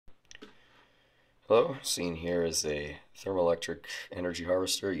Hello, seen here is a thermoelectric energy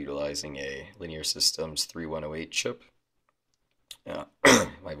harvester utilizing a Linear Systems 3108 chip.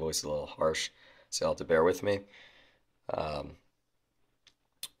 My voice is a little harsh, so you'll have to bear with me. Um,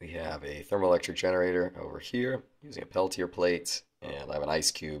 we have a thermoelectric generator over here using a Peltier plate, and I have an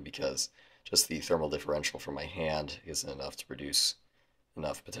ice cube because just the thermal differential from my hand isn't enough to produce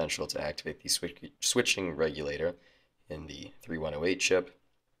enough potential to activate the switching regulator in the 3108 chip.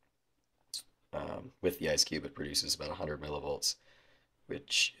 With the ice cube, it produces about 100 millivolts,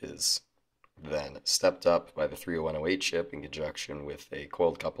 which is then stepped up by the 30108 chip in conjunction with a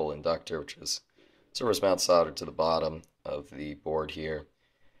coiled couple inductor, which is surface mount soldered to the bottom of the board here,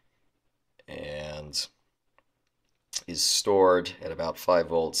 and is stored at about 5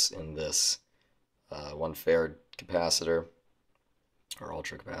 volts in this 1 farad capacitor, or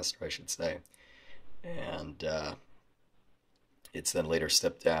ultra capacitor, I should say, and it's then later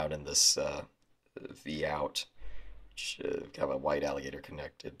stepped down in this V out, which have a white alligator clip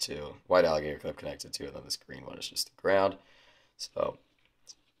connected to, and then this green one is just the ground. So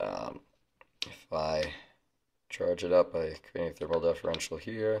if I charge it up by creating a thermal differential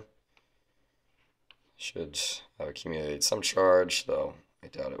here, should have accumulated some charge, though I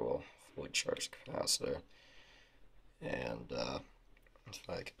doubt it will fully charge the capacitor. And if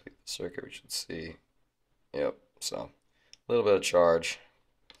I complete the circuit, we should see, yep, so a little bit of charge,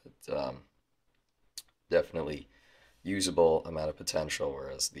 but definitely usable amount of potential,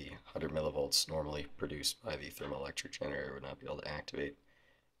 whereas the 100 millivolts normally produced by the thermoelectric generator would not be able to activate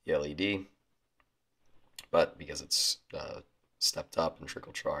the LED. But because it's stepped up and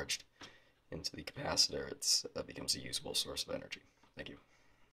trickle charged into the capacitor, it becomes a usable source of energy. Thank you.